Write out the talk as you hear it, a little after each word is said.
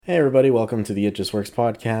Hey everybody, welcome to the It Just Works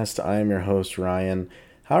podcast. I am your host, Ryan.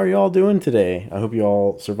 How are you all doing today? I hope you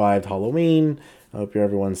all survived Halloween. I hope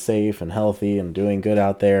everyone's safe and healthy and doing good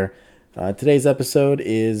out there. Today's episode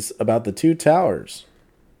is about the Two Towers.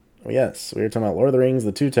 Yes, we were talking about Lord of the Rings,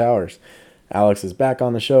 the Two Towers. Alex is back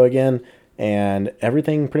on the show again, and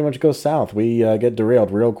everything pretty much goes south. We get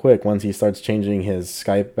derailed real quick once he starts changing his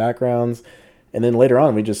Skype backgrounds, and then later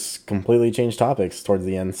on we just completely change topics towards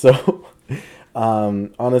the end. So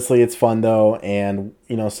honestly, it's fun though, and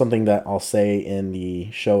something that I'll say in the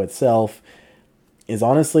show itself is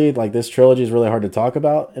honestly, like, this trilogy is really hard to talk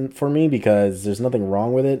about and for me because there's nothing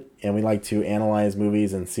wrong with it, and we like to analyze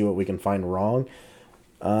movies and see what we can find wrong.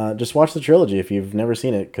 Just watch the trilogy if you've never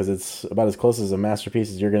seen it, because it's about as close as a masterpiece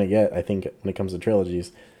as you're going to get, I think, when it comes to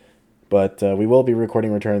trilogies. But we will be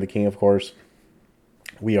recording Return of the King, of course.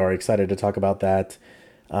 We are excited to talk about that.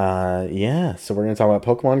 So we're going to talk about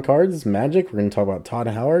Pokemon cards, Magic. We're going to talk about Todd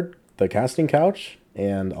Howard, the casting couch,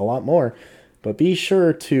 and a lot more. But be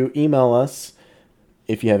sure to email us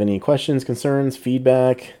if you have any questions, concerns,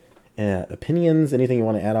 feedback, opinions, anything you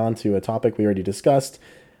want to add on to a topic we already discussed.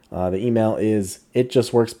 The email is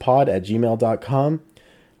itjustworkspod@gmail.com.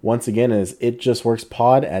 Once again, is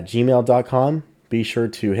itjustworkspod@gmail.com. Be sure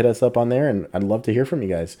to hit us up on there, and I'd love to hear from you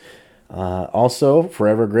guys. Also,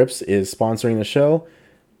 Forever Grips is sponsoring the show.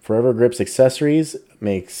 Forever Grips accessories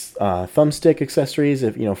makes thumbstick accessories,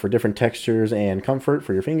 for different textures and comfort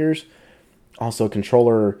for your fingers. Also,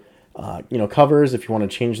 controller covers if you want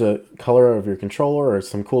to change the color of your controller or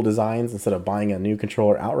some cool designs instead of buying a new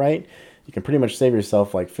controller outright. You can pretty much save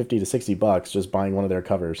yourself like $50 to $60 just buying one of their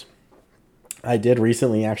covers. I did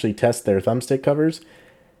recently actually test their thumbstick covers,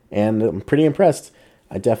 and I'm pretty impressed.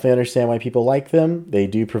 I definitely understand why people like them. They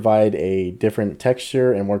do provide a different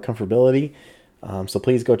texture and more comfortability. So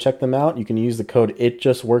please go check them out. You can use the code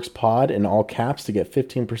ItJustWorksPod in all caps to get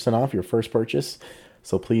 15% off your first purchase.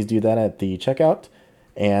 So please do that at the checkout.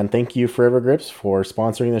 And thank you, Forever Grips, for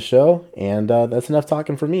sponsoring the show. And that's enough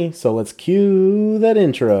talking for me. So let's cue that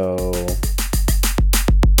intro.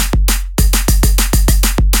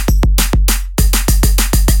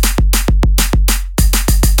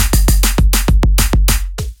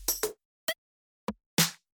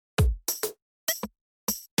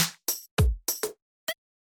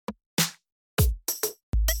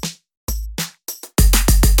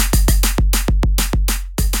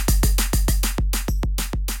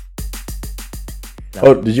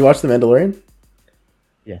 Oh, did you watch The Mandalorian?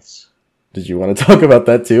 Yes. Did you want to talk about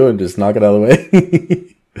that too and just knock it out of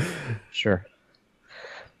the way? Sure.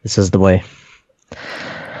 This is the way.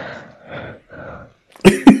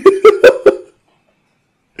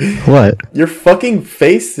 What? Your fucking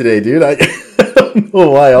face today, dude. I don't know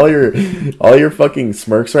why. All your fucking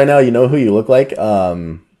smirks right now. You know who you look like?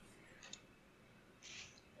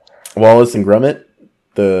 Wallace and Gromit,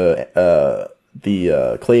 the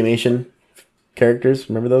claymation characters.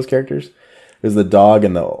 Remember those characters? There's the dog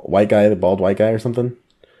and the white guy, the bald white guy or something.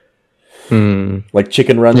 Like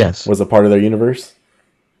Chicken Run was a part of their universe.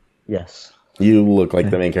 Yes. You look like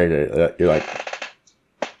the main character. You're like...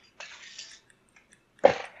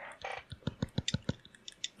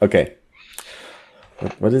 Okay.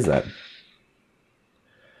 What is that?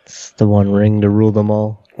 It's the one ring to rule them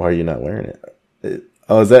all. Why are you not wearing it?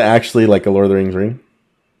 Is that actually like a Lord of the Rings ring?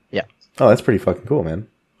 Yeah. Oh, that's pretty fucking cool, man.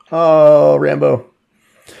 Oh, Rambo.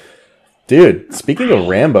 Dude, speaking of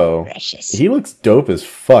Rambo, he looks dope as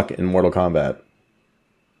fuck in Mortal Kombat.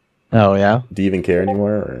 Oh, yeah? Do you even care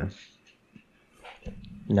anymore? Or?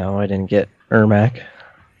 No, I didn't get Ermac.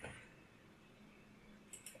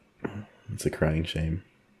 It's a crying shame.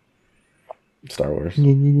 Star Wars.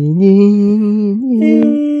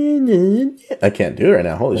 I can't do it right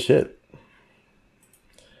now. Holy shit.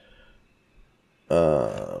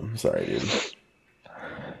 Sorry, dude.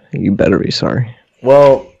 You better be sorry.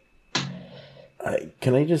 Well,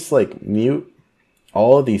 can I just mute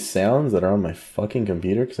all of these sounds that are on my fucking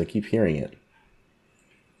computer because I keep hearing it?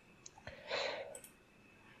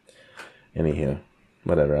 Anywho,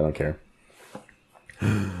 whatever. I don't care.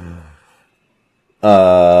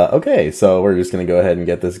 Okay, so we're just going to go ahead and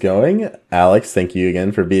get this going. Alex, thank you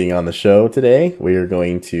again for being on the show today. We are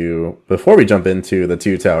going to, before we jump into the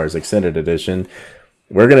Two Towers Extended Edition,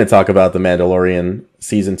 we're going to talk about The Mandalorian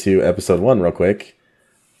Season 2, Episode 1 real quick.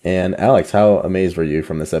 And Alex, how amazed were you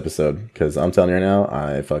from this episode? Because I'm telling you right now,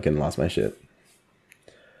 I fucking lost my shit.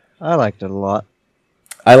 I liked it a lot.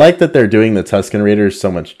 I like that they're doing the Tusken Raiders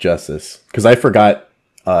so much justice. Because I forgot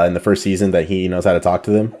in the first season that he knows how to talk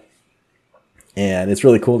to them. And it's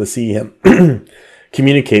really cool to see him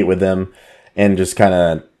communicate with them and just kind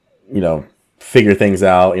of, figure things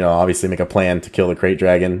out. You know, obviously make a plan to kill the Crate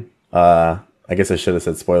Dragon. I guess I should have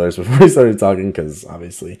said spoilers before we started talking because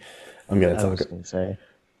obviously I'm gonna talk. I was gonna say.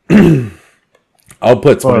 I'll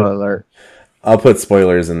put Spoiler alert. I'll put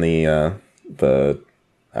spoilers in the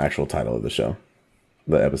actual title of the show,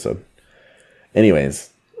 the episode.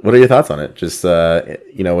 Anyways, what are your thoughts on it? Just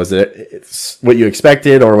was it what you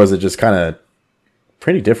expected, or was it just kind of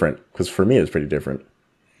pretty different? Because for me, it was pretty different.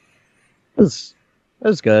 It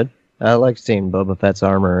was good. I like seeing Boba Fett's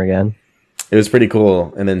armor again. It was pretty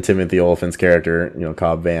cool. And then Timothy Olyphant's character,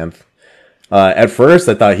 Cobb Vanth. At first,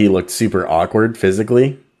 I thought he looked super awkward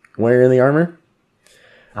physically wearing the armor.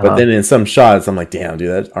 But then in some shots, I'm like, damn,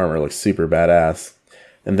 dude, that armor looks super badass.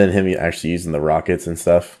 And then him actually using the rockets and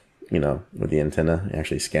stuff, with the antenna,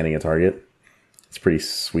 actually scanning a target. It's pretty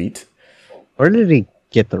sweet. Where did he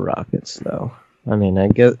get the rockets, though? I mean, I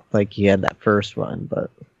get, he had that first one, but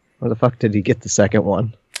where the fuck did he get the second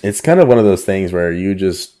one? It's kind of one of those things where you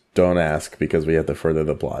just don't ask because we have to further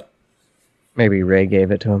the plot. Maybe Ray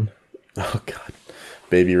gave it to him. Oh, God.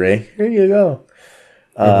 Baby Ray. Here you go.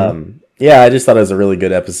 Yeah, I just thought it was a really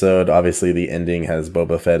good episode. Obviously, the ending has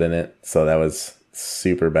Boba Fett in it, so that was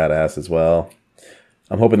super badass as well.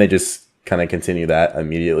 I'm hoping they just kind of continue that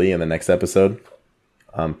immediately in the next episode.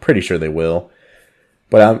 I'm pretty sure they will.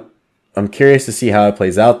 But I'm curious to see how it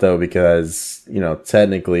plays out, though, because,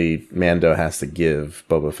 technically Mando has to give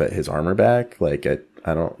Boba Fett his armor back. I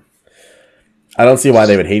don't see why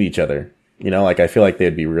they would hate each other. I feel like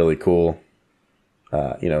they'd be really cool.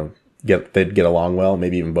 They'd get along well.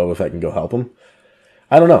 Maybe even Boba Fett can go help them.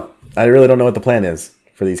 I don't know. I really don't know what the plan is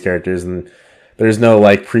for these characters, and there's no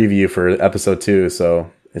preview for episode 2,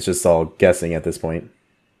 so it's just all guessing at this point.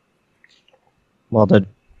 Well, did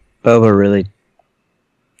Boba really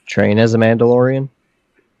train as a Mandalorian?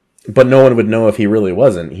 But no one would know if he really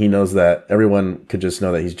wasn't. He knows that everyone could just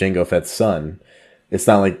know that he's Jango Fett's son. It's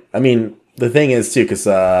not the thing is too, because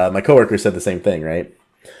my coworker said the same thing, right?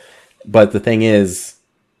 But the thing is,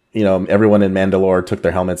 everyone in Mandalore took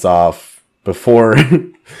their helmets off before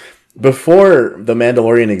before the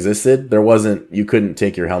Mandalorian existed. You couldn't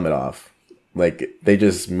take your helmet off. They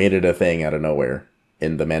just made it a thing out of nowhere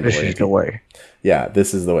in the Mandalorian. This is the way. Yeah,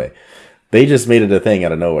 this is the way. They just made it a thing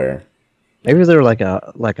out of nowhere. Maybe they're like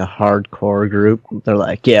a hardcore group. They're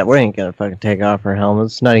like, yeah, we ain't gonna fucking take off our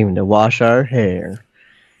helmets, not even to wash our hair.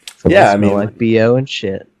 So yeah, like BO and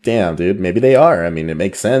shit. Damn, dude, maybe they are. It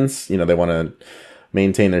makes sense. They want to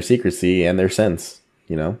maintain their secrecy and their sense.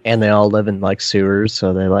 And they all live in sewers,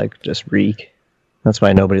 so they just reek. That's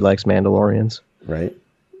why nobody likes Mandalorians. Right.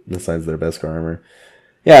 Besides their Beskar armor.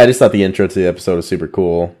 Yeah, I just thought the intro to the episode was super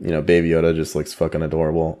cool. Baby Yoda just looks fucking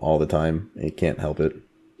adorable all the time. You can't help it.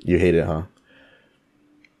 You hate it, huh?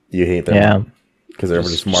 You hate that. Yeah. Because they're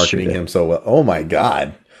just marketing him so well. Oh my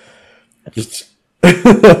god. Just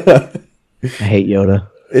I hate Yoda.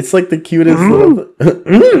 It's the cutest little...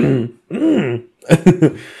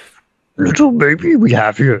 Little baby, we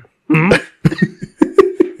have you.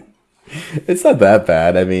 It's not that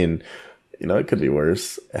bad. It could be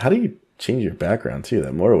worse. How do you change your background too?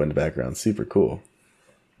 That Morrowind background's super cool.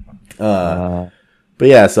 But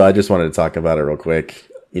yeah, so I just wanted to talk about it real quick.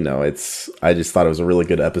 I just thought it was a really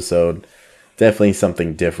good episode. Definitely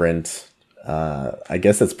something different. I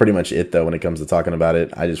guess that's pretty much it though when it comes to talking about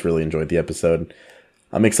it. I just really enjoyed the episode.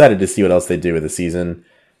 I'm excited to see what else they do with the season.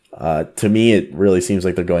 To me, it really seems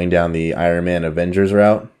like they're going down the Iron Man Avengers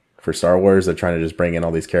route for Star Wars. They're trying to just bring in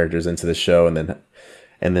all these characters into the show and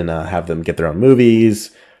then have them get their own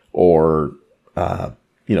movies or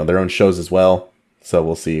their own shows as well. So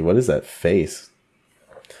we'll see. What is that face?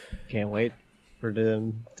 Can't wait for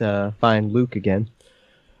them to find Luke again.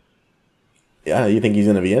 Yeah, you think he's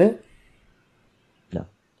going to be in it? No.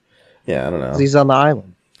 Yeah, I don't know. He's on the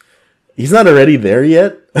island. He's not already there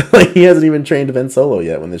yet. He hasn't even trained Ben Solo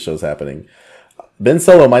yet when this show's happening. Ben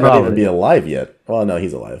Solo might not even be alive yet. Well, no,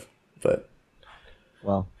 he's alive, but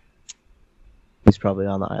well, he's probably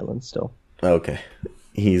on the island still. Okay,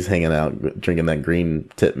 he's hanging out, drinking that green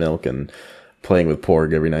tit milk, and playing with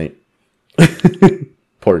Porg every night.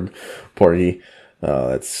 Porgy. Oh,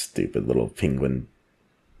 that stupid little penguin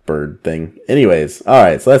bird thing. Anyways, all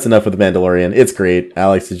right, so that's enough with The Mandalorian. It's great.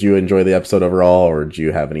 Alex, did you enjoy the episode overall, or do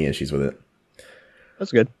you have any issues with it?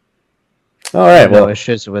 That's good. All right, well, no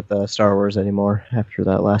issues with Star Wars anymore after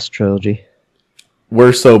that last trilogy.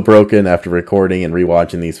 We're so broken after recording and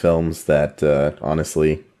rewatching these films that,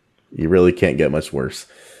 honestly, you really can't get much worse.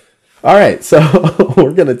 All right, so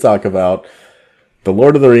we're going to talk about The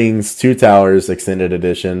Lord of the Rings Two Towers Extended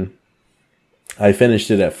Edition. I finished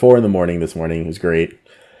it at 4 a.m. this morning. It was great.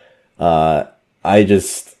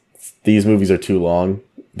 These movies are too long.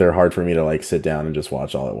 they're hard for me to like sit down and just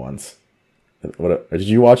watch all at once. Did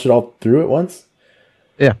you watch it all through at once?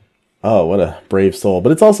 Yeah. Oh, what a brave soul.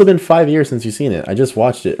 But it's also been 5 years since you've seen it. I just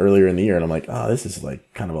watched it earlier in the year, and I'm like, oh, this is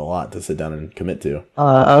like kind of a lot to sit down and commit to.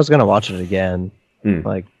 I was gonna watch it again,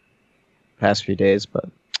 like past few days, but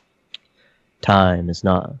time is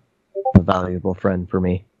not a valuable friend for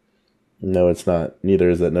me. No, it's not. Neither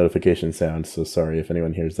is that notification sound, so sorry if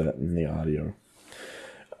anyone hears that in the audio.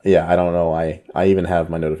 Yeah, I don't know. I even have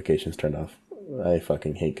my notifications turned off. I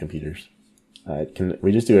fucking hate computers. Can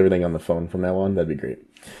we just do everything on the phone from now on? That'd be great.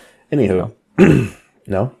 Anywho,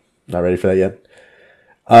 no, not ready for that yet.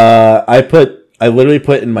 I literally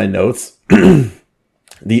put in my notes.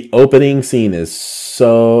 The opening scene is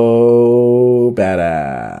so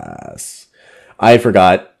badass. I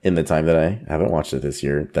forgot in the time that I haven't watched it this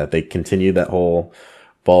year that they continued that whole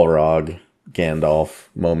Balrog Gandalf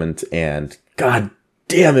moment, and god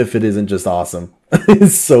damn if it isn't just awesome.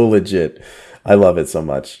 It's so legit. I love it so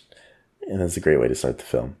much. And it's a great way to start the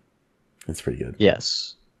film. It's pretty good.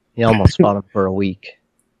 Yes. He almost fought him for a week.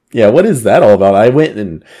 Yeah, what is that all about? I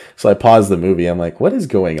paused the movie. I'm like, what is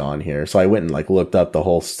going on here? So I went and like looked up the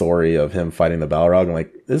whole story of him fighting the Balrog. I'm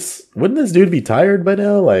like, wouldn't this dude be tired by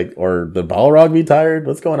now? Like, or the Balrog be tired?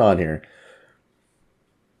 What's going on here?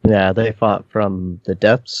 Yeah, they fought from the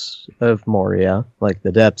depths of Moria, like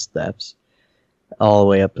the depths, all the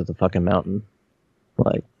way up to the fucking mountain.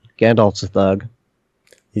 Like, Gandalf's a thug.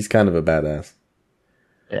 He's kind of a badass.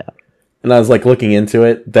 Yeah. And I was like looking into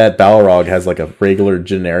it. That Balrog has like a regular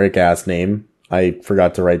generic ass name. I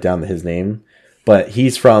forgot to write down his name, but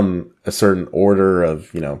he's from a certain order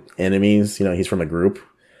of, enemies. He's from a group,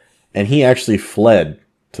 and he actually fled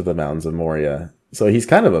to the mountains of Moria. So he's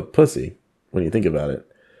kind of a pussy when you think about it.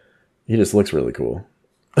 He just looks really cool.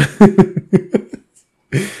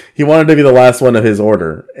 He wanted to be the last one of his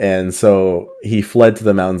order, and so he fled to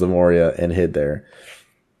the mountains of Moria and hid there.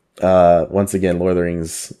 Once again, Lord of the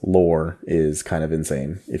Rings lore is kind of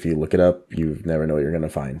insane. If you look it up, you never know what you're going to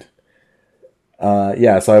find.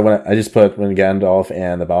 So I just put when Gandalf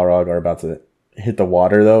and the Balrog are about to hit the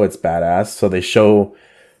water, though, it's badass. So they show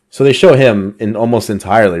him in almost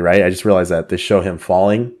entirely, right? I just realized that they show him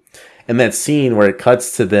falling, and that scene where it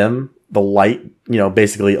cuts to them, the light,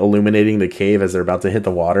 basically illuminating the cave as they're about to hit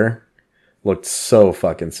the water, looked so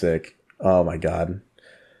fucking sick. Oh my god.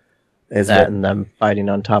 And them fighting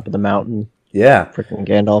on top of the mountain. Yeah. Freaking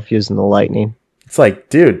Gandalf using the lightning. It's like,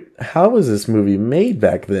 dude, how was this movie made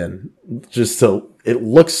back then? It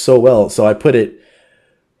looks so well. So I put it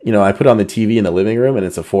on the TV in the living room, and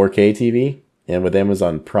it's a 4K TV. And with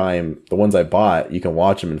Amazon Prime, the ones I bought, you can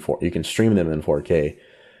watch them you can stream them in 4K.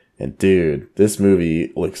 And dude, this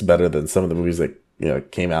movie looks better than some of the movies that,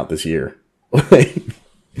 came out this year. The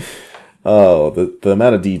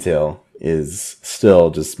amount of detail is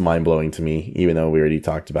still just mind-blowing to me, even though we already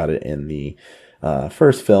talked about it in the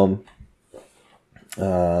first film.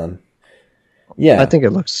 Yeah, I think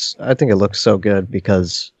it looks so good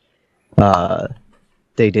because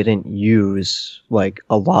they didn't use like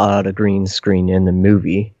a lot of green screen in the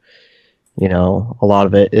movie. A lot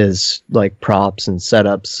of it is like props and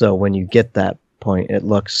setups, so when you get that point, it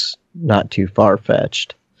looks not too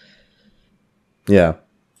far-fetched. Yeah,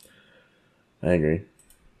 I agree.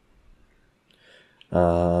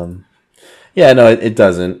 It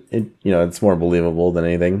doesn't. It's more believable than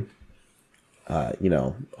anything. A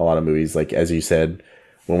lot of movies, like as you said,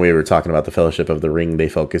 when we were talking about the Fellowship of the Ring, they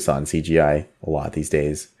focus on CGI a lot these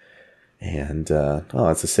days. And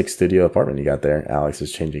it's a 6-studio apartment you got there. Alex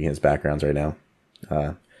is changing his backgrounds right now.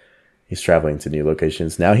 He's traveling to new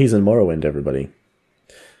locations. Now he's in Morrowind, everybody.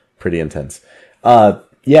 Pretty intense.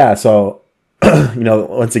 So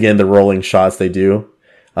once again, the rolling shots they do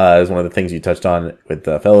is one of the things you touched on with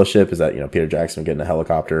the Fellowship, is that Peter Jackson would get in a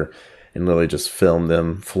helicopter and literally just film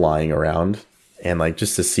them flying around, and like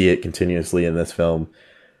just to see it continuously in this film,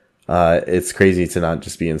 it's crazy to not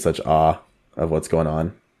just be in such awe of what's going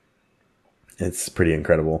on. It's pretty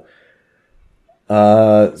incredible.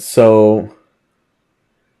 So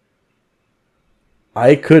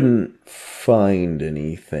I couldn't find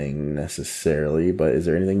anything necessarily, but is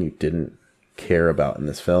there anything you didn't care about in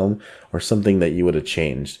this film, or something that you would have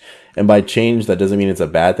changed? And by change, that doesn't mean it's a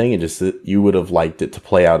bad thing. It just that you would have liked it to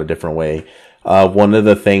play out a different way. One of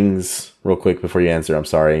the things, real quick before you answer, I'm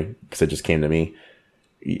sorry, because it just came to me.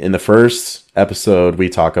 In the first episode, you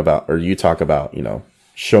talk about,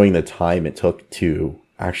 showing the time it took to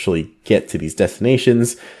actually get to these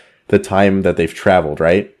destinations, the time that they've traveled,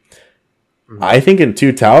 right? I think in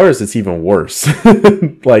Two Towers, it's even worse.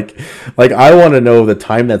 like I want to know the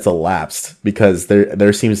time that's elapsed, because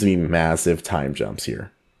there seems to be massive time jumps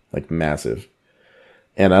here, like massive.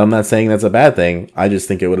 And I'm not saying that's a bad thing. I just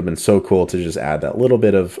think it would have been so cool to just add that little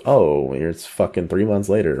bit of, oh, it's fucking 3 months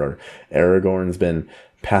later, or Aragorn's been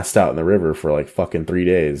passed out in the river for like fucking 3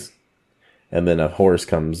 days, and then a horse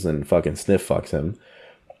comes and fucking sniff fucks him.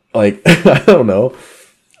 Like, I don't know.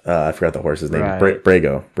 I forgot the horse's name. Right.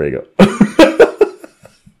 Brago.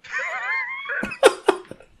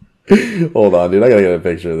 Hold on, dude. I gotta get a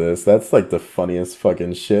picture of this. That's like the funniest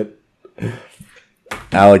fucking shit.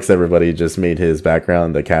 Alex, everybody, just made his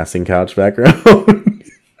background the casting couch background.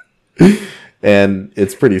 And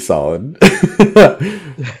it's pretty solid.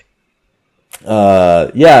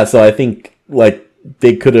 Yeah, so I think like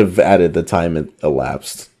they could have added the time it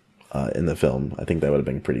elapsed in the film. I think that would have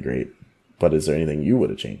been pretty great. But is there anything you would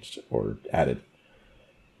have changed or added?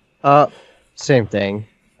 Same thing.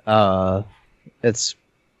 It's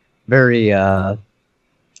very I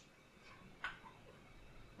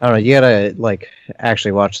don't know, you gotta like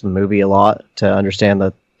actually watch the movie a lot to understand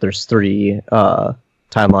that there's 3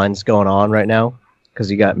 timelines going on right now, because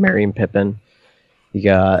you got Merry and Pippin, you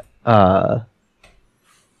got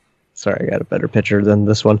sorry, I got a better picture than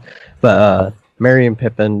this one, but Merry and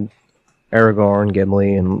Pippin, Aragorn,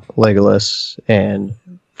 Gimli, and Legolas, and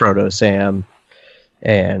Frodo, Sam,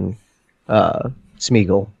 and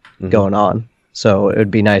Smeagol going on. So it would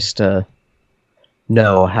be nice to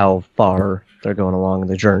know how far they're going along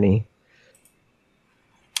the journey.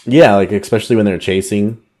 Yeah, like especially when they're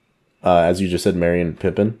chasing, as you just said, Merry and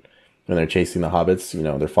Pippin, when they're chasing the hobbits, you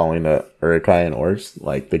know, they're following the Uruk-hai and Ors.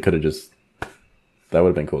 Like they could have just, that would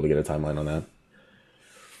have been cool to get a timeline on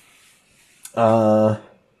that.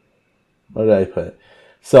 What did I put?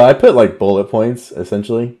 So I put like bullet points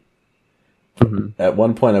essentially. At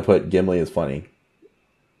one point I put Gimli is funny.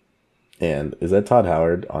 And is that Todd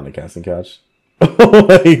Howard on the casting couch? Oh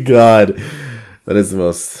my god. That is the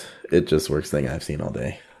most It Just Works thing I've seen all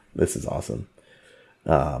day. This is awesome.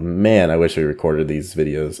 Man, I wish we recorded these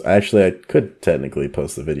videos. Actually, I could technically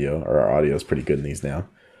post the video, or our audio is pretty good in these now.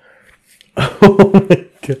 Oh my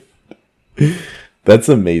god. That's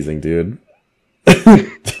amazing, dude.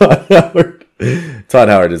 Todd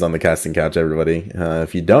Howard is on the casting couch, everybody.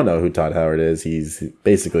 If you don't know who Todd Howard is, he's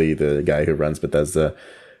basically the guy who runs Bethesda.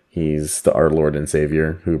 He's our Lord and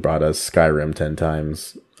Savior who brought us Skyrim 10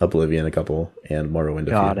 times, Oblivion a couple, and Morrowind a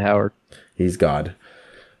few. God, Howard. He's God.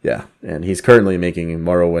 Yeah, and he's currently making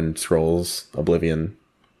Morrowind Scrolls, Oblivion,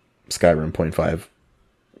 Skyrim 0.5,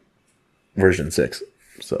 version 6.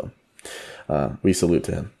 So, we salute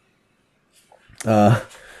to him.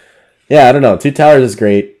 Yeah, I don't know. Two Towers is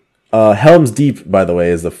great. Helm's Deep, by the way,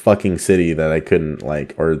 is the fucking city that I couldn't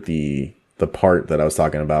like, or the part that I was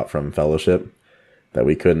talking about from Fellowship that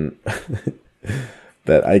we couldn't,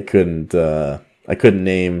 that I couldn't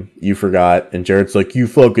name. You forgot, and Jarrett's like, you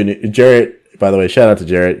fucking Jarrett. By the way, shout out to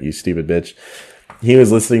Jarrett, you stupid bitch. He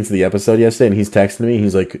was listening to the episode yesterday, and he's texting me.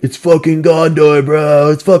 He's like, "It's fucking Gondor,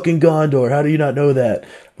 bro. It's fucking Gondor. How do you not know that?" I'm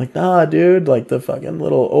like, nah, dude. Like the fucking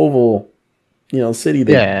little oval, city.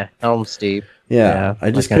 Yeah, Helm's Deep. Yeah,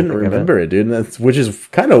 I just couldn't remember it, dude. And which is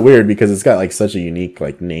kind of weird because it's got like such a unique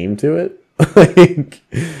like name to it. Like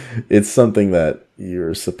it's something that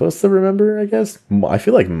you're supposed to remember, I guess. I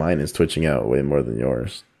feel like mine is twitching out way more than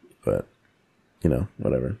yours, but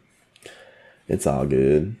whatever. It's all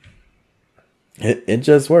good. It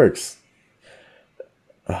just works.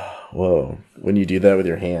 Whoa. When you do that with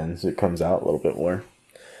your hands, it comes out a little bit more.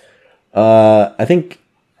 I think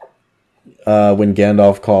when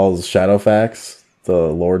Gandalf calls Shadowfax the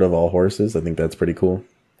Lord of all horses, I think that's pretty cool.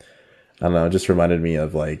 I don't know, it just reminded me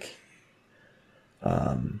of like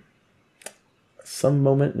some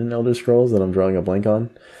moment in Elder Scrolls that I'm drawing a blank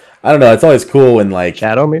on. I don't know, it's always cool when like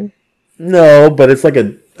Shadowmere? No, but it's like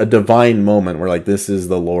a divine moment where like this is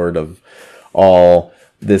the Lord of all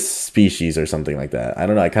this species or something like that. I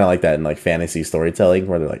don't know, I kind of like that in like fantasy storytelling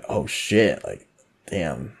where they're like, oh shit, like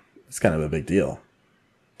damn, it's kind of a big deal.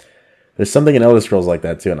 There's something in Elder Scrolls like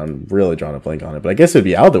that too, and I'm really drawing a blank on it, but I guess it would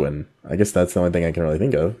be Alduin. I guess that's the only thing I can really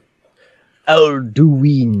think of.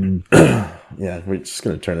 Alduin. Yeah, we're just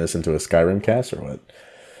gonna turn this into a Skyrim cast or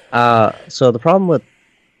what? So the problem with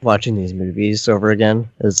watching these movies over again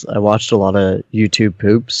is I watched a lot of YouTube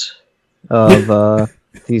poops of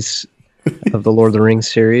these of the Lord of the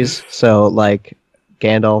Rings series. So like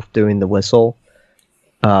Gandalf doing the whistle.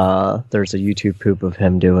 There's a YouTube poop of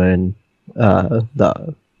him doing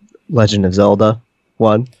the Legend of Zelda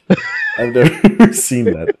one. I've never seen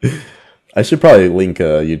that. I should probably link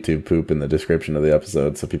a YouTube poop in the description of the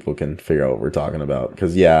episode so people can figure out what we're talking about.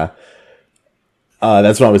 Because, yeah,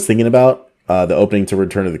 that's what I was thinking about. the opening to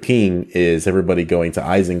Return of the King is everybody going to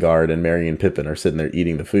Isengard, and Merry and Pippin are sitting there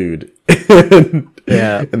eating the food.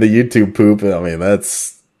 Yeah. And the YouTube poop. I mean,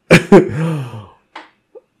 that's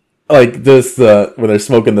like this when they're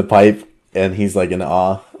smoking the pipe, and he's like in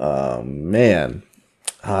awe. Man,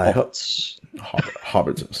 hobbits.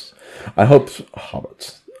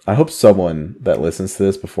 I hope someone that listens to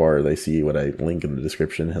this before they see what I link in the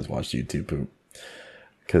description has watched YouTube poop.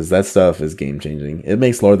 Because that stuff is game changing. It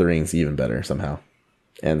makes Lord of the Rings even better somehow.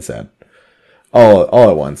 And sad. All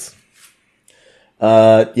at once.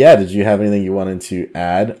 Yeah, did you have anything you wanted to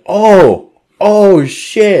add? Oh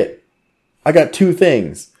shit. I got 2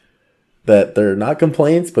 things that they're not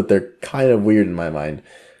complaints, but they're kind of weird in my mind.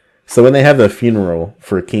 So when they have the funeral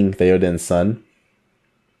for King Theoden's son,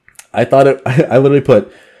 I literally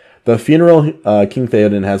put the funeral King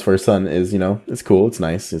Theoden has for his son is, it's cool, it's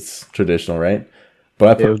nice, it's traditional, right? But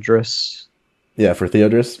I put Theodris. Yeah, for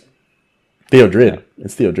Theodris. Theodred. Yeah.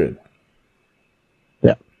 It's Theodred.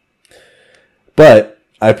 Yeah. But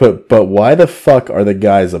why the fuck are the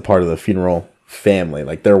guys a part of the funeral family?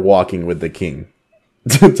 Like, they're walking with the king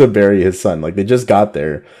to bury his son. Like, they just got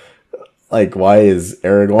there. Like, why is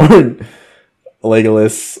Aragorn,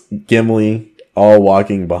 Legolas, Gimli all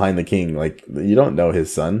walking behind the king? Like, you don't know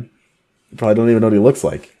his son. You probably don't even know what he looks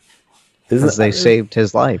like. Because they saved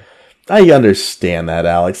his life. I understand that,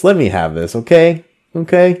 Alex. Let me have this, okay?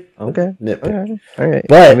 Okay. Nitpick. All right.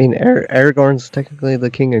 But I mean, Aragorn's technically the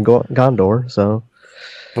king of Gondor, so.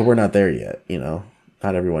 But we're not there yet, Not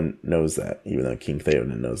everyone knows that, even though King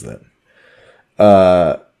Theoden knows that.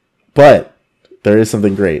 But there is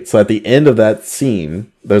something great. So at the end of that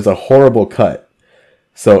scene, there's a horrible cut.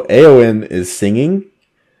 So Éowyn is singing,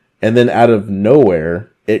 and then out of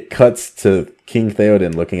nowhere, it cuts to King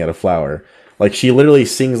Theoden looking at a flower. Like, she literally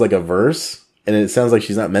sings like a verse, and it sounds like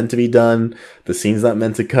she's not meant to be done. The scene's not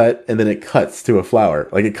meant to cut, and then it cuts to a flower.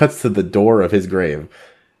 Like, it cuts to the door of his grave.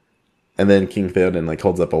 And then King Theoden,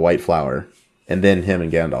 holds up a white flower. And then him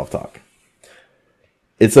and Gandalf talk.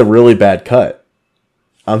 It's a really bad cut.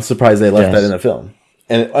 I'm surprised they left that in the film.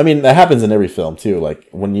 And, I mean, that happens in every film, too. Like,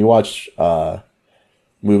 when you watch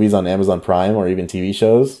movies on Amazon Prime or even TV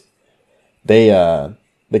shows, they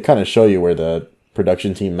kind of show you where the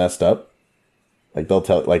production team messed up. Like, they'll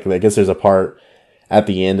tell, I guess there's a part at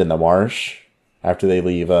the end in the marsh after they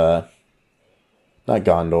leave, not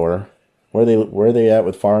Gondor. Where are they at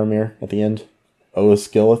with Faramir at the end?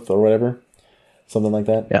 Osgiliath or whatever? Something like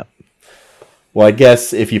that? Yeah. Well, I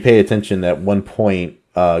guess if you pay attention, at one point,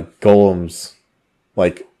 Gollum's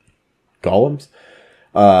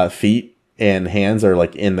feet and hands are,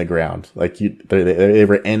 in the ground. They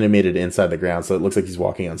were animated inside the ground, so it looks like he's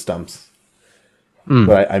walking on stumps.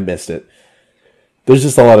 But I missed it. There's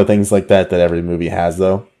just a lot of things like that every movie has,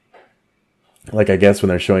 though. I guess when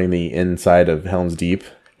they're showing the inside of Helm's Deep,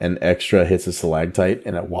 an extra hits a stalactite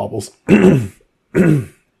and it wobbles.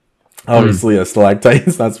 Obviously, a stalactite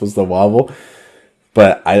is not supposed to wobble.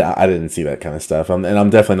 But I didn't see that kind of stuff. And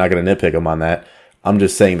I'm definitely not going to nitpick him on that. I'm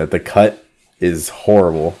just saying that the cut is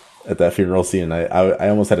horrible at that funeral scene. And I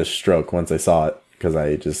almost had a stroke once I saw it. Because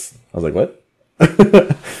I was like, what?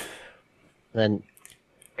 Then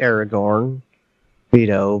Aragorn,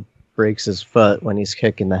 breaks his foot when he's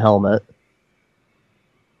kicking the helmet.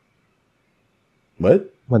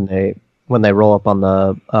 What? When they roll up on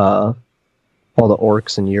the all the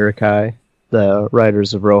orcs and Uruk-hai, the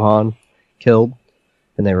riders of Rohan killed,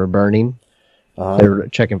 and they were burning. They were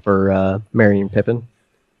checking for Merry and Pippin.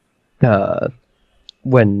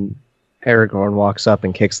 When Aragorn walks up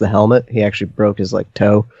and kicks the helmet, he actually broke his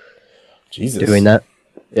toe. Jesus, doing that.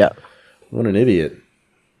 Yeah. What an idiot.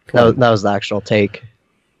 That was the actual take.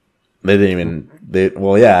 They didn't even.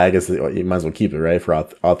 Well, yeah, I guess you might as well keep it, right, for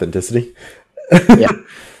authenticity. Yeah.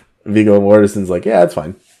 Viggo Mortensen's like, yeah, that's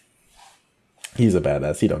fine. He's a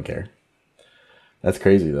badass. He don't care. That's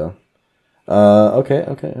crazy, though. Okay.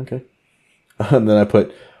 And then I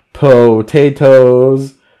put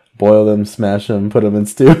potatoes, boil them, smash them, put them in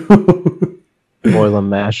stew. Boil them,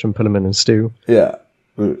 mash them, put them in a stew. Yeah.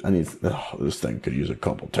 This thing could use a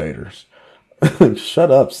couple taters.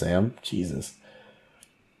 Shut up, Sam. Jesus.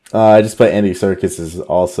 I just put Andy Serkis is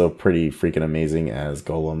also pretty freaking amazing as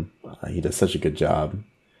Gollum. He does such a good job.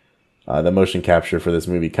 The motion capture for this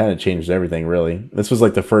movie kind of changed everything, really. This was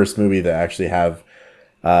the first movie to actually have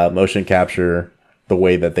motion capture the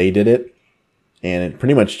way that they did it. And it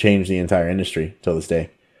pretty much changed the entire industry till this day.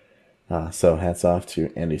 So hats off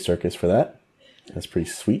to Andy Serkis for that. That's pretty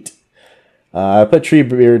sweet. I put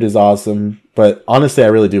Treebeard is awesome. But honestly, I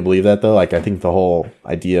really do believe that, though. I think the whole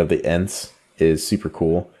idea of the Ents is super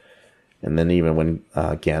cool. And then even when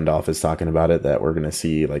Gandalf is talking about it, that we're going to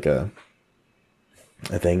see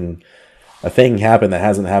a thing happened that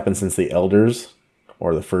hasn't happened since the Elders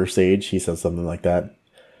or the First Age. He says something like that.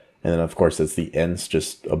 And then, of course, it's the Ents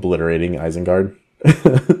just obliterating Isengard.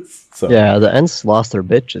 So, yeah, the Ents lost their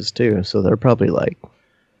bitches, too. So they're probably, like,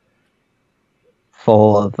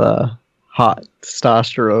 full of hot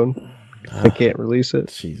testosterone. They can't release it.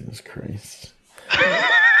 Jesus Christ.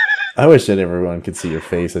 I wish that everyone could see your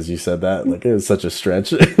face as you said that. Like, it was such a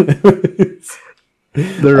stretch.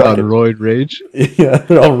 They're on roid rage. Yeah,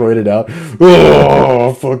 they're all roided out.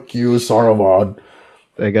 Oh, fuck you, Saruman.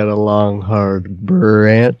 They got a long, hard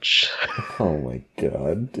branch. Oh my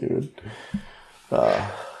god, dude.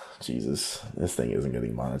 Jesus. This thing isn't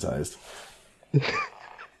getting monetized.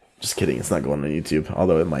 Just kidding, it's not going on YouTube.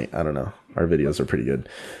 Although it might, I don't know. Our videos are pretty good.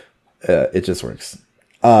 It just works.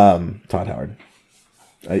 Todd Howard.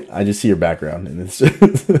 I just see your background and it's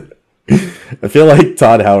just I feel like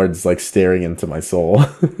Todd Howard's like staring into my soul.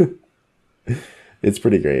 It's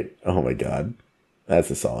pretty great. Oh my god.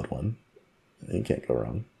 That's a solid one. You can't go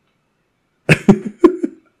wrong.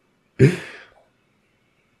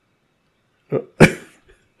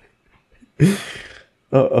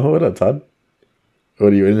 Oh, what up, Todd?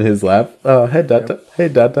 What are you in his lap? Oh, hey, Dada. Yep. Hey,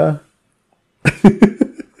 Dada.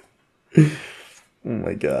 Oh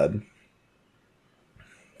my god.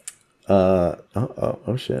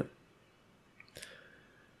 Oh shit.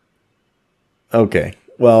 Okay.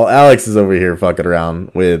 Well, Alex is over here fucking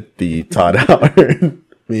around with the Todd Howard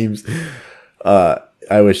memes.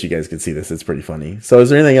 I wish you guys could see this. It's pretty funny. So is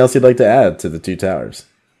there anything else you'd like to add to the Two Towers?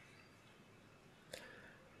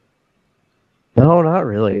 No, not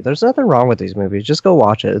really. There's nothing wrong with these movies. Just go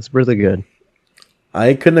watch it. It's really good.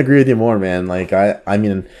 I couldn't agree with you more, man. Like, I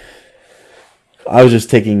mean, I was just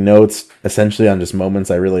taking notes essentially on just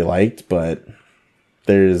moments I really liked, but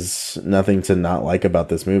there's nothing to not like about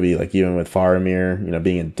this movie. Like, even with Faramir, you know,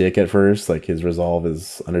 being a dick at first, like, his resolve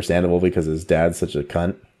is understandable because his dad's such a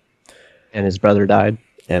cunt. And his brother died.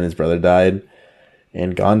 And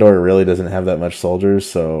Gondor really doesn't have that much soldiers,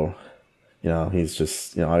 so, you know, he's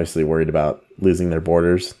just, you know, obviously worried about losing their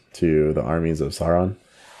borders to the armies of Sauron.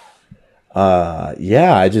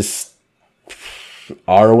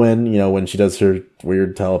 Arwen, you know, when she does her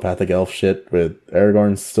weird telepathic elf shit with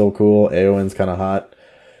Aragorn's still cool. Eowyn's kind of hot.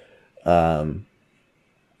 I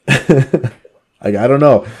don't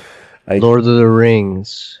know. Lord of the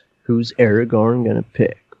Rings. Who's Aragorn gonna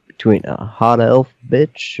pick between a hot elf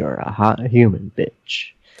bitch or a hot human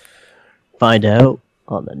bitch? Find out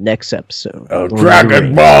on the next episode. Oh,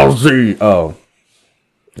 Dragon Ball Z. Oh,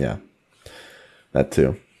 yeah, that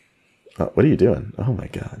too. What are you doing? Oh my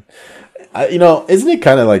god. You know, isn't it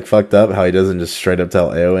kind of like fucked up how he doesn't just straight up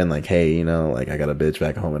tell Eowyn, like, hey, you know, like, I got a bitch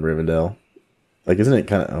back home in Rivendell? Like, isn't it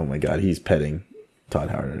kind of, oh my god, he's petting Todd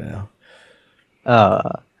Howard now.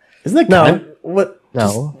 Isn't that kind of, what? No.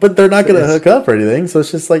 Just, but they're not going to hook up or anything, so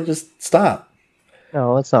it's just like, just stop.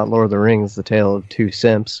 No, it's not Lord of the Rings, the tale of two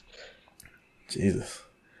simps. Jesus.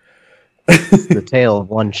 It's the tale of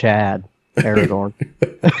one Chad, Aragorn.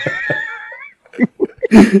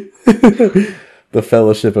 The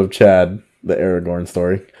Fellowship of Chad, the Aragorn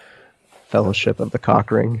story. Fellowship of the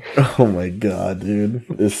Cockring. Oh my god, dude.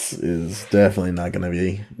 This is definitely not going to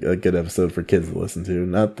be a good episode for kids to listen to.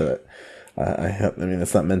 Not that I mean,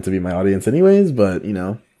 it's not meant to be my audience anyways, but, you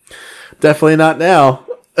know, definitely not now.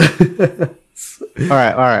 All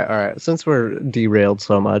right. Since we're derailed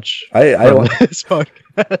so much I from this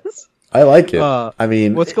podcast, I like it. I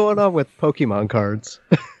mean, what's going on with Pokemon cards?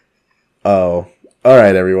 Oh, all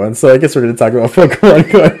right, everyone. So I guess we're going to talk about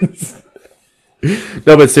Pokemon cards.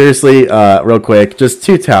 No, but seriously, real quick, just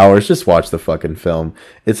Two Towers. Just watch the fucking film.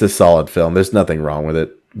 It's a solid film. There's nothing wrong with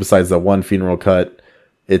it besides the one funeral cut.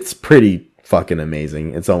 It's pretty fucking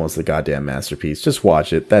amazing. It's almost a goddamn masterpiece. Just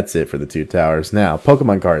watch it. That's it for the Two Towers. Now,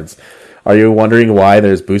 Pokemon cards. Are you wondering why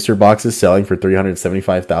there's booster boxes selling for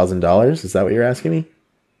 $375,000? Is that what you're asking me?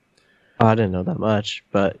 Oh, I didn't know that much,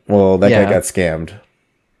 but well, that guy got scammed.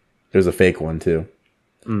 There's a fake one too.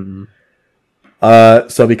 Mm-hmm.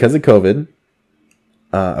 So because of COVID,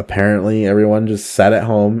 apparently everyone just sat at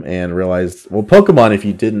home and realized, well, Pokemon, if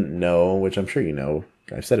you didn't know, which I'm sure you know,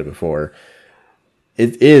 I've said it before,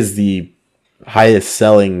 it is the highest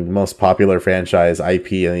selling, most popular franchise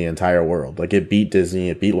IP in the entire world. Like, it beat Disney,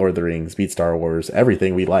 it beat Lord of the Rings, beat Star Wars,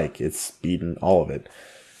 everything we like. It's beaten all of it.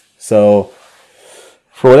 So,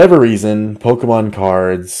 for whatever reason, Pokemon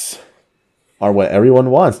cards are what everyone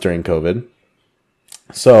wants during COVID.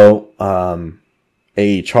 So,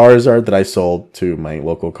 a Charizard that I sold to my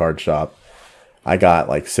local card shop, I got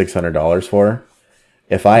like $600 for.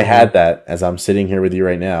 If I had that, as I'm sitting here with you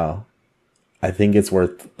right now, I think it's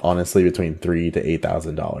worth, honestly, between $3,000 to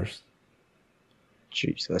 $8,000.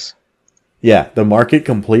 Jesus. Yeah, the market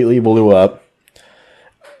completely blew up.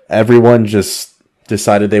 Everyone just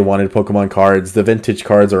decided they wanted Pokemon cards. The vintage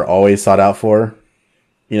cards are always sought out for.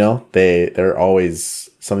 You know, they're always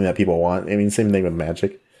something that people want. I mean, same thing with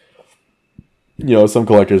Magic. You know, some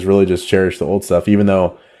collectors really just cherish the old stuff, even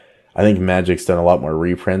though I think Magic's done a lot more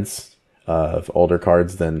reprints of older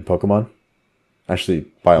cards than Pokemon. Actually,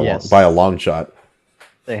 by a long shot.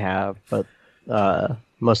 They have, but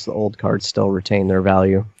most of the old cards still retain their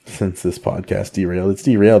value. Since this podcast derailed, it's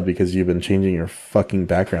derailed because you've been changing your fucking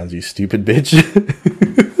backgrounds, you stupid bitch.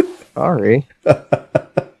 Sorry.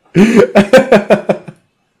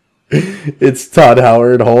 It's Todd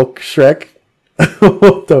Howard, Hulk, Shrek.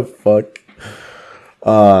 What the fuck?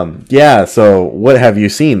 Yeah, so what have you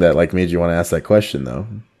seen that like made you want to ask that question though?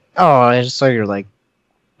 Oh, I just saw your like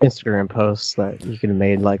Instagram posts that you could have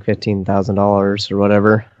made like $15,000 or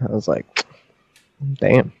whatever. I was like,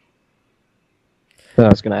 damn. Then I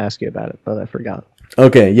was going to ask you about it, but I forgot.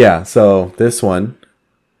 Okay, yeah. So this one.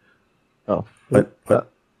 Oh, what?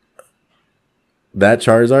 That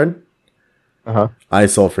Charizard? Uh-huh. I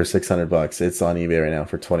sold for $600. It's on eBay right now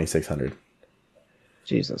for $2,600.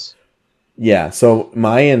 Jesus. Yeah, so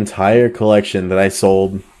my entire collection that I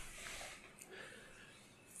sold,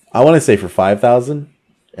 I want to say for $5,000,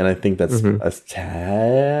 and I think that's a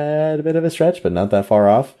tad bit of a stretch, but not that far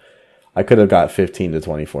off. I could have got 15 to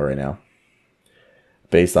 24 right now,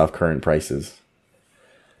 based off current prices.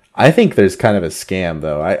 I think there's kind of a scam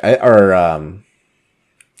though.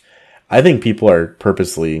 I think people are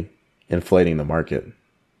purposely inflating the market.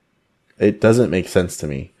 It doesn't make sense to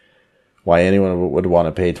me why anyone would want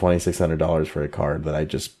to pay $2,600 for a card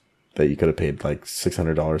that you could have paid like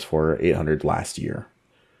 $600 for, $800 last year.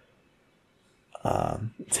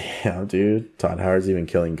 Damn, dude. Todd Howard's even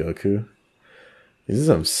killing Goku. These are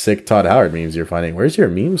some sick Todd Howard memes you're finding. Where's your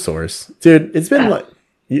meme source? Dude, it's been like...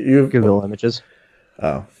 You've Google Images.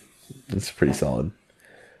 Oh, that's pretty solid.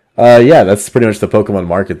 Yeah, that's pretty much the Pokemon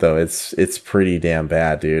market, though. It's pretty damn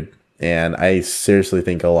bad, dude. And I seriously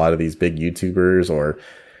think a lot of these big YouTubers or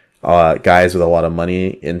guys with a lot of money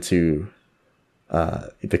into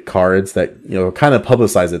the cards that, you know, kind of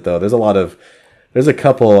publicize it, though. There's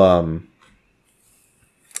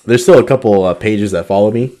still a couple pages that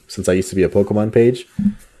follow me since I used to be a Pokemon page.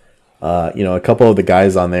 You know, a couple of the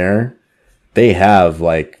guys on there, they have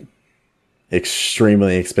like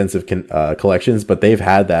extremely expensive collections, but they've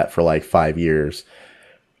had that for like 5 years.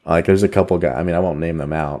 Like there's a couple guys, I mean, I won't name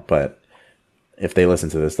them out, but if they listen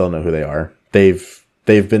to this, they'll know who they are. They've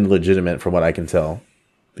been legitimate from what I can tell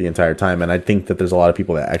the entire time. And I think that there's a lot of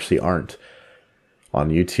people that actually aren't on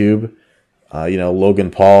YouTube. You know, Logan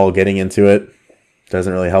Paul getting into it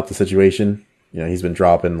doesn't really help the situation. You know, he's been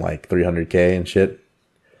dropping like 300K and shit.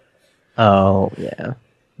 Oh, yeah.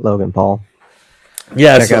 Logan Paul.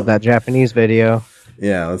 Yeah, check out that Japanese video.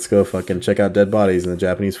 Yeah, let's go fucking check out dead bodies in the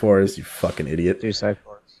Japanese forest, you fucking idiot. Suicide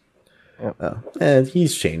forest. Yep. Oh, and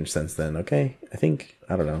he's changed since then, okay? I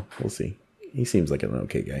don't know. We'll see. He seems like an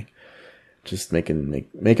okay guy. Just making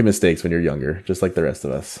mistakes when you're younger, just like the rest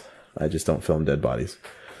of us. I just don't film dead bodies.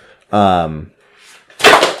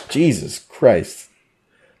 Jesus Christ.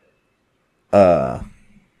 What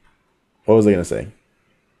was I gonna say?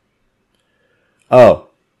 Oh,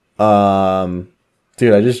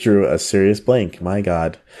 dude, I just drew a serious blank. My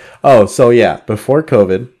God. Oh, so yeah, before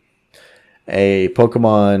COVID, a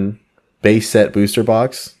Pokemon base set booster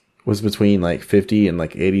box was between like $50,000 and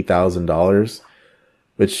like $80,000,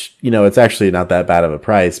 which, you know, it's actually not that bad of a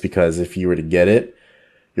price because if you were to get it,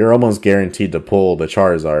 you're almost guaranteed to pull the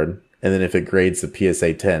Charizard, and then if it grades the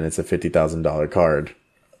PSA 10, it's a $50,000 card.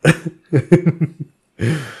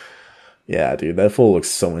 Yeah, dude, that fool looks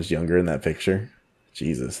so much younger in that picture.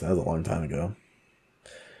 Jesus, that was a long time ago.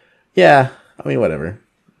 Yeah, I mean, whatever.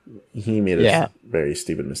 He made a very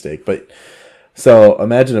stupid mistake. But so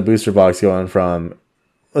imagine a booster box going from,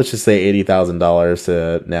 let's just say $80,000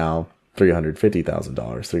 to now $350,000,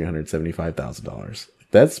 $375,000.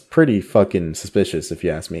 That's pretty fucking suspicious, if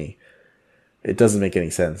you ask me. It doesn't make any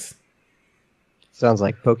sense. Sounds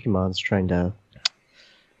like Pokemon's trying to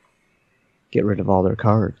get rid of all their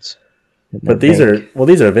cards. But these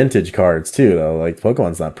are vintage cards too, though. Like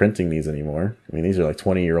Pokemon's not printing these anymore. I mean, these are like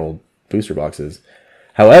 20-year-old booster boxes.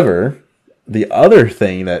 However, the other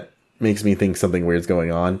thing that makes me think something weird's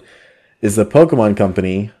going on is the Pokemon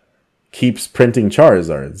company keeps printing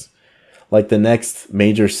Charizards. Like the next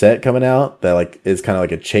major set coming out that like is kind of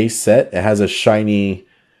like a chase set. It has a shiny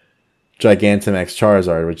Gigantamax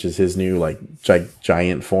Charizard, which is his new like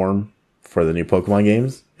giant form for the new Pokemon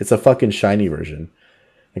games. It's a fucking shiny version.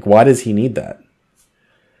 Like, why does he need that?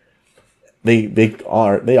 They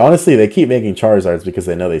honestly they keep making Charizards because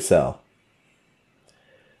they know they sell.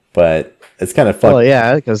 But it's kind of fucked. Well,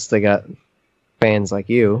 yeah, because they got fans like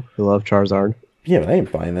you who love Charizard. Yeah, but I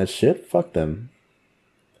ain't buying that shit. Fuck them.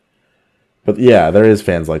 But yeah, there is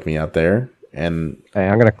fans like me out there, and hey,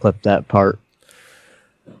 I'm gonna clip that part.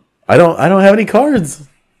 I don't have any cards.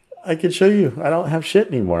 I could show you. I don't have shit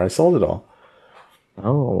anymore. I sold it all.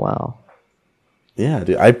 Oh wow. Yeah,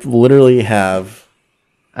 dude. I literally have.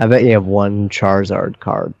 I bet you have one Charizard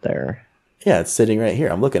card there. Yeah, it's sitting right here.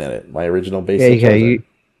 I'm looking at it. My original base.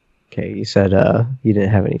 You said you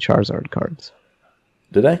didn't have any Charizard cards.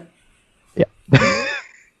 Did I? Yeah.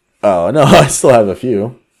 Oh no, I still have a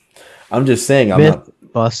few. I'm just saying I'm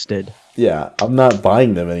not busted. Yeah, I'm not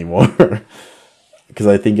buying them anymore because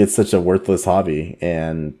I think it's such a worthless hobby.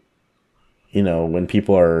 And you know, when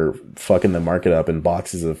people are fucking the market up and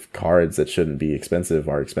boxes of cards that shouldn't be expensive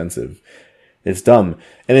are expensive, it's dumb.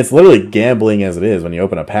 And it's literally gambling as it is when you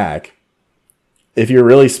open a pack. If you're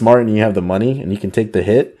really smart and you have the money and you can take the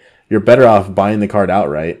hit, you're better off buying the card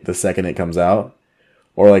outright the second it comes out,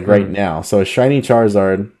 or like right now. So a shiny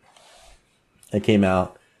Charizard that came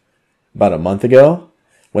out about a month ago.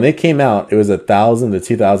 When it came out, it was $1,000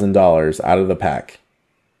 to $2,000 out of the pack,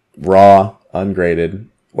 raw, ungraded,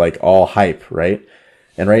 like all hype, right?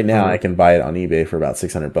 And right now, I can buy it on eBay for about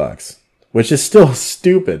 $600, which is still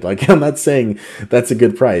stupid. Like, I'm not saying that's a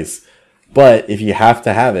good price, but if you have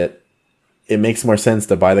to have it, it makes more sense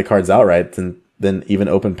to buy the cards outright than even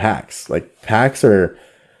open packs. Like, packs are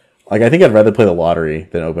like, I think I'd rather play the lottery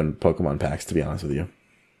than open Pokemon packs, to be honest with you.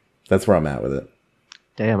 That's where I'm at with it.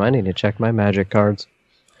 Damn, I need to check my Magic cards.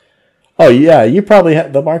 Oh, yeah, you probably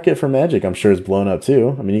have the market for Magic, I'm sure, is blown up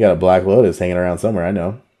too. I mean, you got a Black Lotus hanging around somewhere, I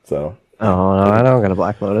know. So. Oh, no, I don't got a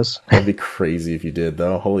Black Lotus. That'd be crazy if you did,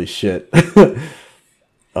 though. Holy shit.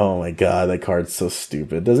 Oh my god, that card's so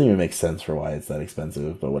stupid. It doesn't even make sense for why it's that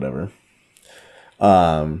expensive, but whatever.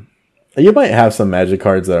 You might have some Magic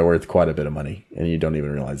cards that are worth quite a bit of money, and you don't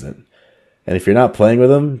even realize it. And if you're not playing with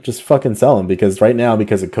them, just fucking sell them, because right now,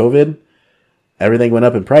 because of COVID, everything went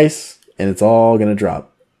up in price, and it's all gonna drop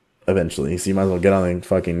eventually. So you might as well get on the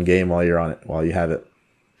fucking game while you're on it, while you have it.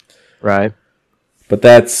 Right. But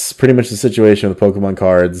that's pretty much the situation with Pokemon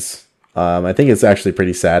cards. I think it's actually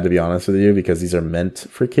pretty sad, to be honest with you, because these are meant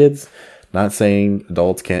for kids. Not saying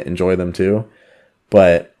adults can't enjoy them too,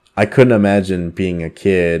 but I couldn't imagine being a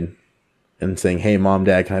kid and saying, "Hey, mom,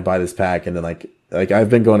 dad, can I buy this pack?" And then like I've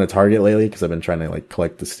been going to Target lately because I've been trying to like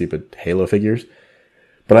collect the stupid Halo figures.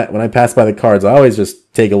 But when I pass by the cards, I always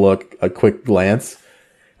just take a look, a quick glance,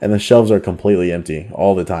 and the shelves are completely empty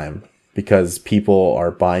all the time because people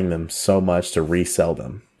are buying them so much to resell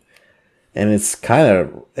them. And it's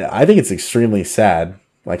I think it's extremely sad.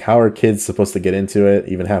 Like, how are kids supposed to get into it,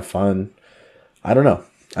 even have fun? I don't know.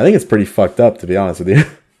 I think it's pretty fucked up, to be honest with you.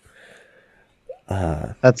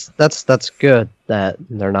 That's good that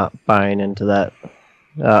they're not buying into that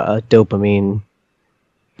dopamine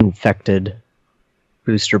infected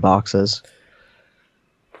booster boxes.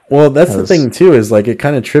 Well, that's the thing too, is like it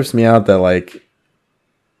kind of trips me out that like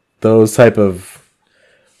those type of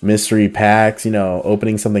mystery packs, you know,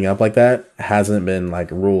 opening something up like that hasn't been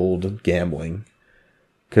like ruled gambling,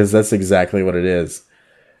 because that's exactly what it is.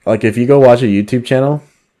 Like, if you go watch a YouTube channel,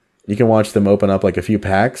 you can watch them open up like a few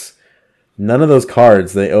packs. None of those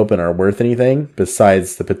cards they open are worth anything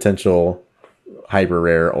besides the potential hyper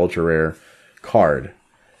rare, ultra rare card.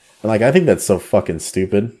 And like, I think that's so fucking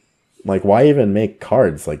stupid. Like, why even make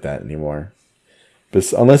cards like that anymore?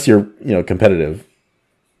 Unless you're, you know, competitive.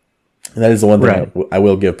 And that is the one thing right. I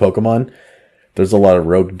will give Pokemon. There's a lot of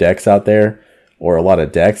rogue decks out there, or a lot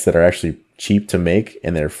of decks that are actually cheap to make,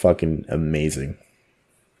 and they're fucking amazing.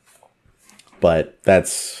 But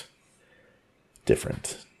that's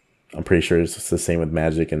different. I'm pretty sure it's the same with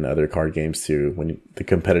Magic and other card games too. The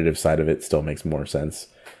competitive side of it still makes more sense.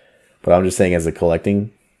 But I'm just saying, as a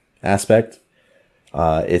collecting aspect,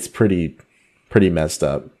 it's pretty messed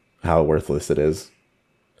up how worthless it is.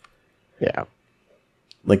 Yeah.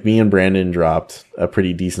 Like, me and Brandon dropped a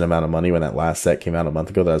pretty decent amount of money when that last set came out a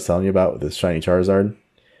month ago that I was telling you about with this shiny Charizard.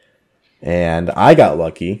 And I got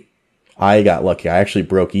lucky. I actually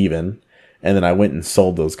broke even. And then I went and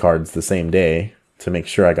sold those cards the same day to make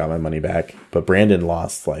sure I got my money back. But Brandon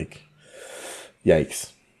lost, like,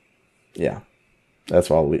 yikes. Yeah. That's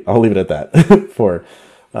why I'll leave it at that.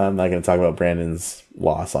 I'm not going to talk about Brandon's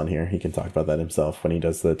loss on here. He can talk about that himself when he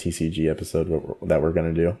does the TCG episode that we're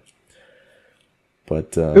going to do.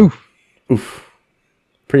 But, oof.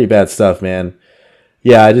 Pretty bad stuff, man.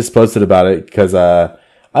 Yeah, I just posted about it because I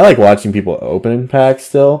like watching people open packs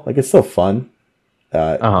still. Like, it's still fun.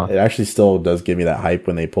 It actually still does give me that hype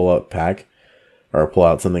when they pull up pack. or pull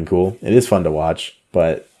out something cool. It is fun to watch,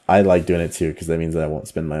 but I like doing it too because that means that I won't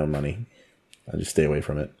spend my own money. I just stay away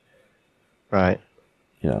from it. Right.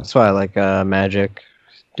 Yeah. That's why I like Magic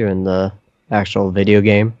doing the actual video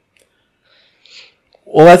game.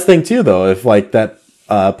 Well, that's the thing too, though. If like that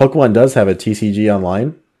Pokemon does have a TCG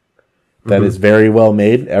online that is very well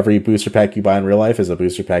made. Every booster pack you buy in real life is a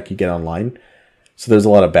booster pack you get online. So there's a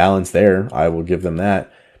lot of balance there. I will give them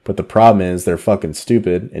that. But the problem is they're fucking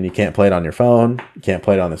stupid, and you can't play it on your phone. You can't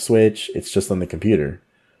play it on the Switch. It's just on the computer.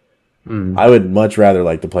 I would much rather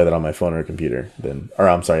like to play that on my phone or computer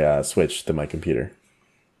Switch than my computer.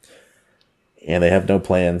 And they have no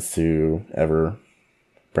plans to ever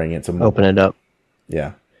bring it to mobile. Open it up.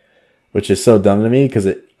 Yeah. Which is so dumb to me because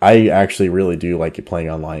I actually really do like it playing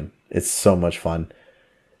online. It's so much fun.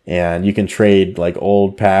 And you can trade like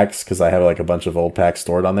old packs because I have like a bunch of old packs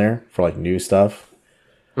stored on there for like new stuff.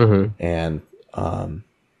 And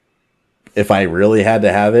if I really had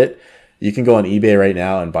to have it, you can go on eBay right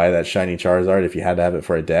now and buy that shiny Charizard if you had to have it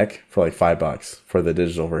for a deck for like $5 for the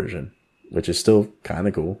digital version, which is still kind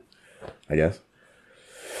of cool, I guess.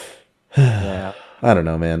 Yeah. I don't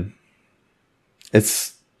know, man.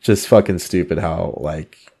 It's just fucking stupid how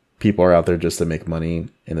like people are out there just to make money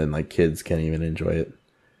and then like kids can't even enjoy it.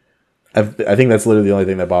 I think that's literally the only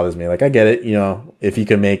thing that bothers me. Like I get it, you know, if you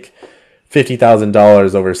can make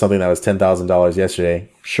 $50,000 over something that was $10,000 yesterday,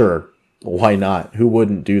 sure, why not? Who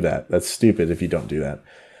wouldn't do that? That's stupid if you don't do that.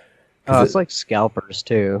 It's like scalpers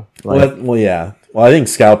too. Like, well, yeah. Well, I think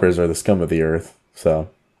scalpers are the scum of the earth. So,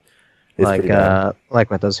 it's like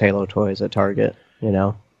with those Halo toys at Target, you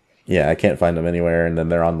know. Yeah, I can't find them anywhere, and then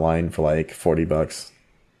they're online for like $40,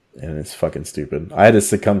 and it's fucking stupid. I had to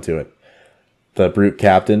succumb to it. The brute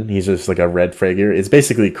captain, he's just like a red figure. It's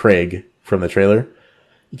basically Craig from the trailer.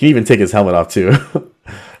 You can even take his helmet off too.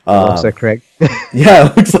 Looks like Craig. Yeah,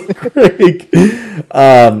 it looks like Craig.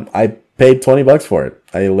 I paid $20 for it.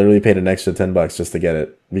 I literally paid an extra $10 just to get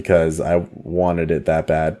it because I wanted it that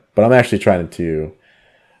bad. But I'm actually trying to,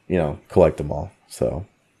 you know, collect them all. So,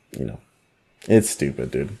 you know, it's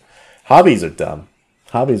stupid, dude. Hobbies are dumb.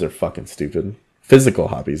 Hobbies are fucking stupid. Physical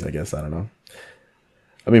hobbies, I guess. I don't know.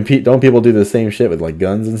 I mean, don't people do the same shit with like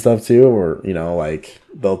guns and stuff too? Or, you know, like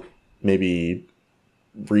they'll maybe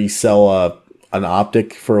resell an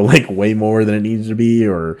optic for like way more than it needs to be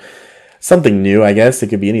or something new, I guess. It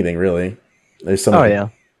could be anything really. There's some. Oh yeah.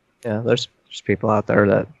 Yeah, there's people out there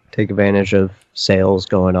that take advantage of sales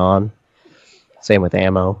going on. Same with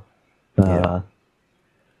ammo.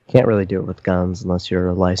 Can't really do it with guns unless you're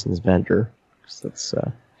a licensed vendor. So that's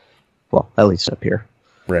well, at least up here.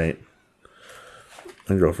 Right.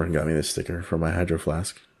 My girlfriend got me this sticker for my hydro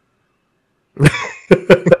flask. And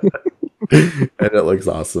it looks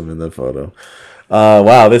awesome in the photo.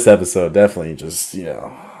 Wow, this episode definitely just, you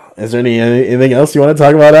know. Is there anything else you want to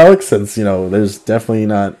talk about, Alex? Since, you know, there's definitely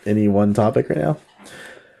not any one topic right now.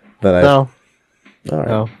 No. All right.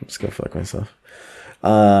 No. I'm just going to fuck myself.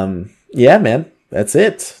 Yeah, man. That's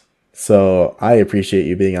it. So I appreciate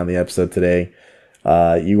you being on the episode today.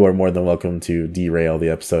 You are more than welcome to derail the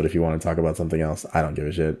episode if you want to talk about something else. I don't give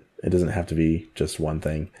a shit. It doesn't have to be just one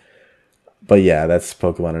thing. But yeah, that's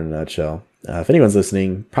Pokemon in a nutshell. If anyone's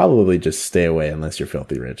listening, probably just stay away unless you're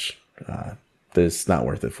filthy rich. It's not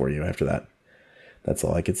worth it for you after that. That's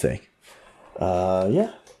all I could say.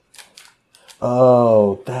 Yeah.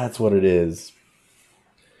 Oh, that's what it is.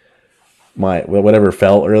 Whatever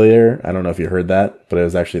fell earlier, I don't know if you heard that, but it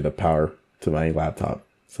was actually the power to my laptop.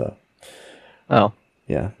 So, oh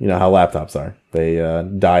yeah, you know how laptops are. They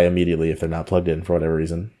die immediately if they're not plugged in for whatever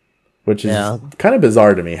reason, which is kind of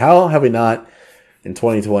bizarre to me. How have we not in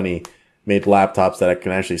 2020 made laptops that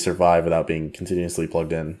can actually survive without being continuously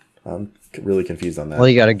plugged in? I'm really confused on that. Well,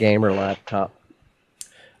 you got a gamer laptop.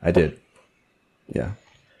 I did. Yeah.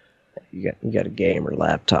 You got a gamer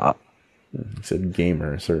laptop. You said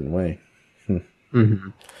gamer a certain way. Mm-hmm.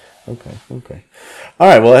 Okay. All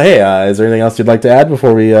right. Well, hey, is there anything else you'd like to add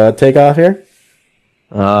before we take off here?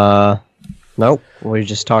 Nope. We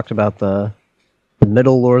just talked about the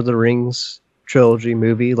middle Lord of the Rings trilogy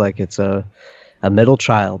movie like it's a middle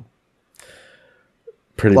child.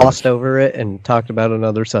 Pretty glossed much over it and talked about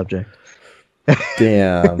another subject.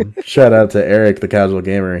 Damn. Shout out to Eric, the casual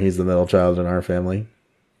gamer. He's the middle child in our family.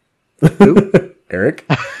 Who? Eric?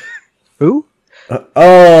 Who? Good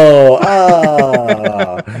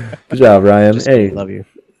job, Ryan. Hey, love you,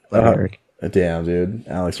 Eric. Damn, dude.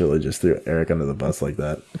 Alex really just threw Eric under the bus like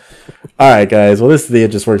that. All right, guys. Well, this is the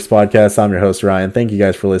It Just Works podcast. I'm your host, Ryan. Thank you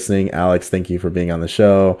guys for listening. Alex, thank you for being on the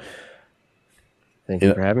show. Thank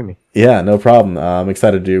you for having me. Yeah, no problem. I'm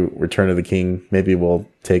excited to do Return of the King. Maybe we'll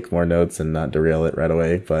take more notes and not derail it right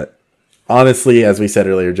away, but honestly, as we said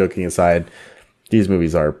earlier, joking aside, these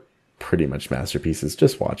movies are pretty much masterpieces.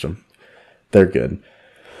 Just watch them. They're good.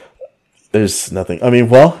 There's nothing. I mean,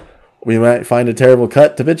 well, we might find a terrible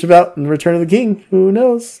cut to bitch about in Return of the King. Who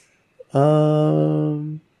knows?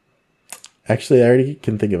 Actually, I already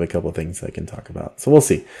can think of a couple things I can talk about. So we'll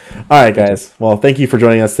see. All right, guys. Well, thank you for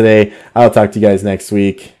joining us today. I'll talk to you guys next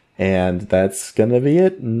week. And that's going to be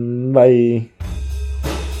it. Bye.